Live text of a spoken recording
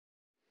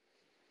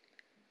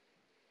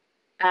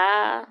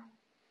I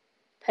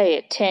pay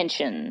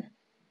attention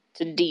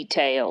to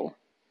detail,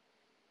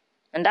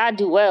 and I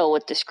do well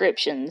with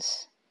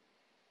descriptions.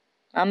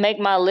 I make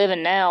my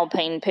living now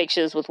painting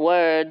pictures with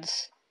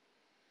words,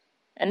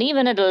 and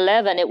even at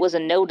 11 it was a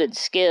noted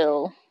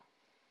skill.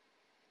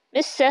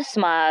 Miss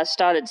Sesmeyer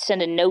started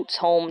sending notes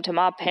home to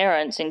my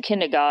parents in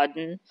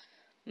kindergarten,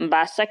 and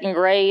by second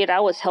grade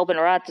I was helping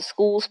write the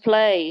school's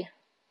play.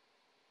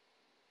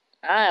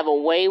 I have a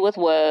way with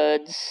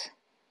words.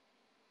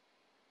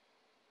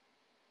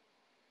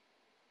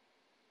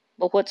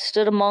 But what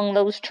stood among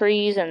those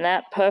trees in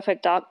that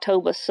perfect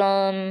October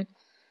sun,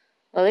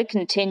 well, it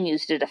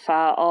continues to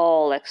defy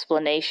all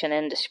explanation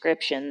and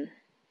description.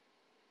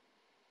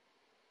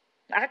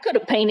 I could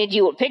have painted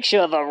you a picture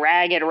of a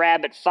ragged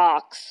rabbit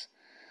fox.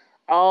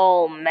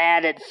 All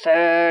matted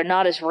fur,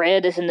 not as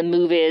red as in the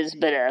movies,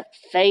 but a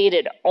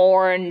faded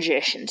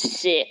orangish and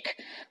sick,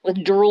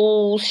 with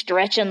drool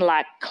stretching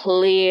like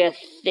clear,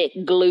 thick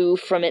glue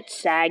from its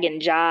sagging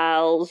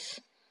jowls.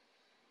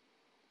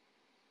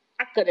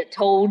 I could have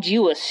told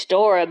you a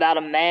story about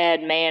a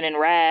madman in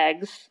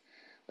rags,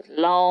 with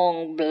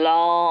long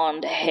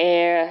blonde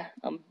hair,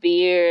 a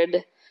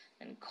beard,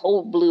 and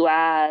cold blue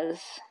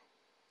eyes.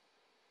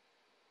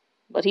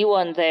 But he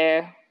wasn't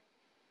there.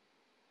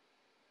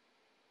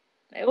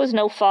 There was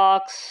no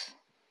fox,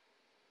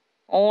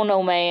 or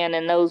no man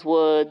in those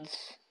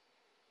woods.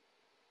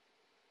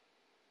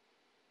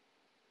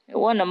 It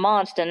wasn't a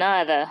monster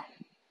neither.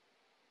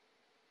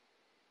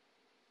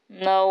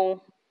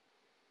 No.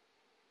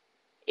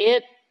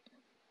 It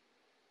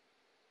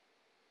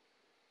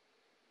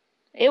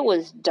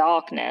was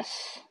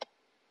darkness.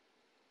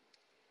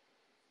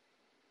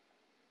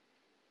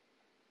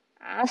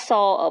 I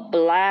saw a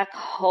black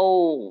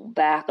hole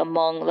back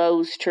among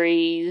those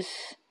trees.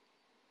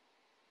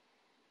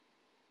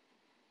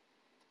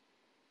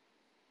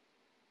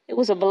 It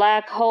was a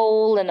black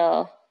hole in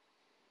a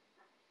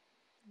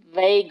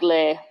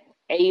vaguely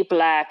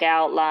ape-like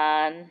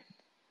outline.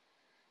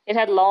 It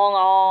had long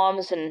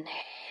arms and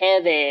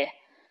heavy.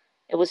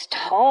 It was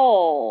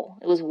tall.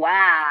 It was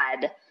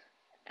wide.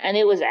 And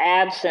it was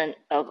absent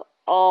of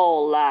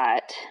all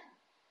light.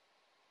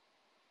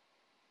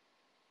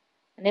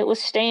 And it was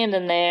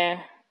standing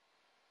there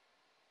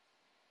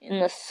in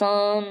the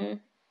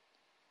sun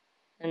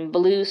and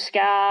blue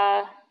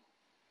sky.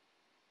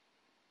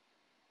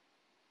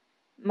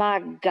 My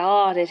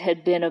God, it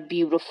had been a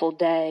beautiful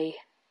day.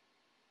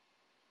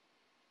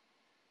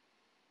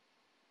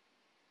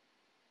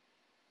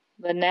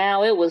 But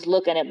now it was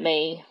looking at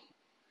me.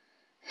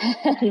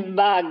 And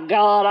by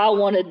God, I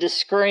wanted to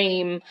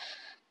scream,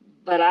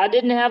 but I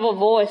didn't have a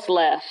voice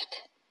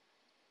left.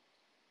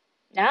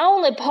 Now, I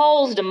only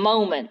paused a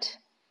moment,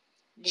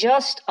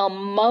 just a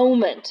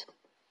moment,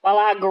 while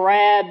I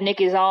grabbed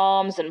Nikki's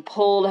arms and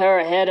pulled her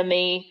ahead of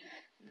me.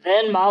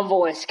 Then my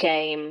voice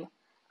came.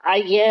 I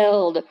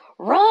yelled,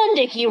 "Run,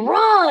 Nikki,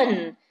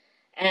 run!"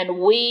 And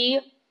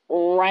we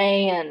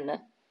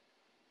ran.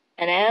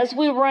 And as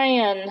we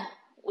ran,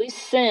 we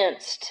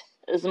sensed,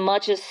 as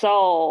much as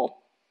saw,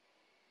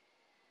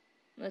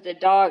 that the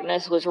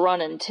darkness was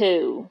running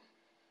too.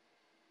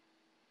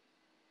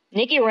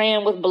 Nikki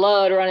ran with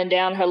blood running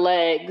down her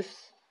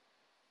legs,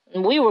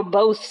 and we were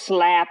both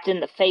slapped in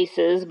the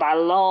faces by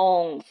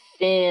long,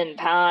 thin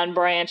pine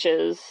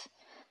branches.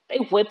 They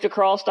whipped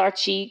across our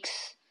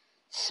cheeks,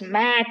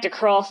 smacked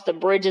across the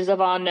bridges of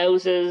our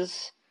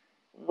noses,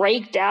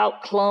 raked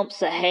out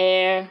clumps of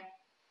hair.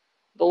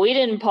 But we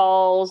didn't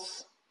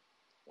pause.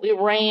 We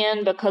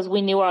ran because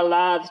we knew our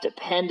lives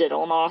depended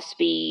on our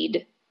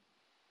speed.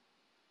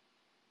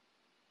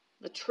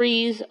 The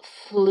trees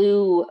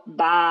flew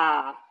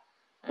by,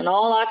 and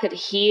all I could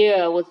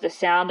hear was the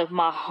sound of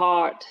my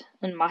heart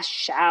and my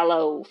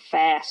shallow,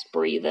 fast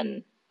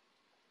breathing.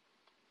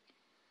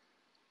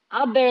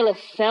 I barely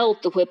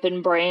felt the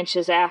whipping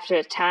branches after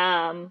a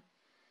time,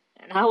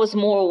 and I was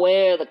more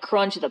aware of the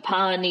crunch of the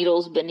pine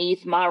needles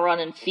beneath my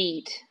running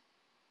feet.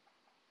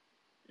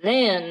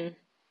 Then,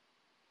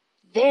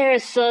 very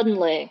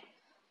suddenly,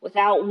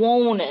 without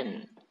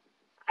warning,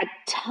 I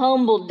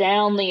tumbled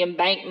down the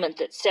embankment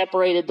that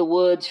separated the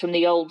woods from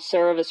the old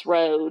service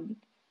road.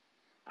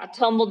 I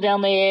tumbled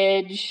down the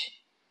edge,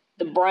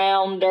 the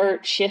brown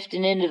dirt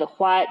shifting into the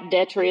white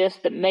detritus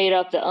that made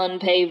up the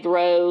unpaved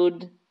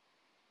road.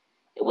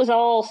 It was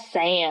all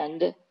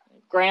sand,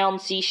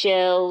 ground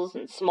seashells,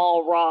 and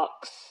small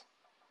rocks.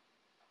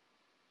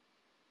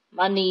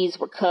 My knees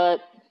were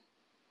cut.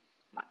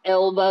 My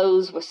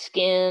elbows were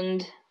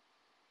skinned.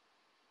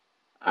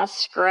 I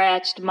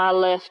scratched my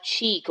left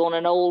cheek on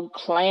an old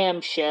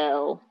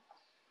clamshell,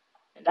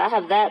 and I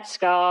have that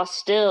scar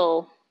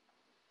still.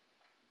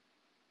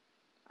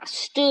 I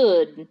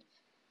stood,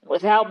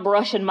 without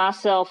brushing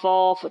myself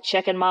off or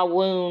checking my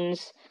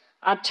wounds.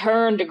 I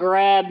turned to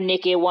grab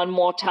Nikki one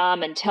more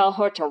time and tell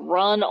her to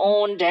run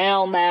on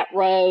down that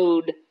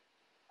road.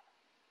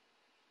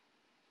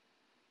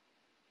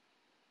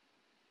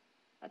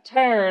 I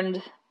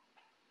turned,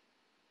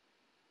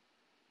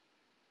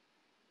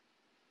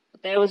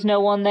 but there was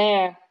no one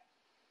there.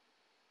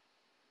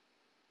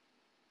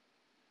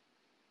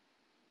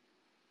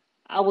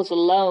 I was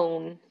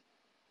alone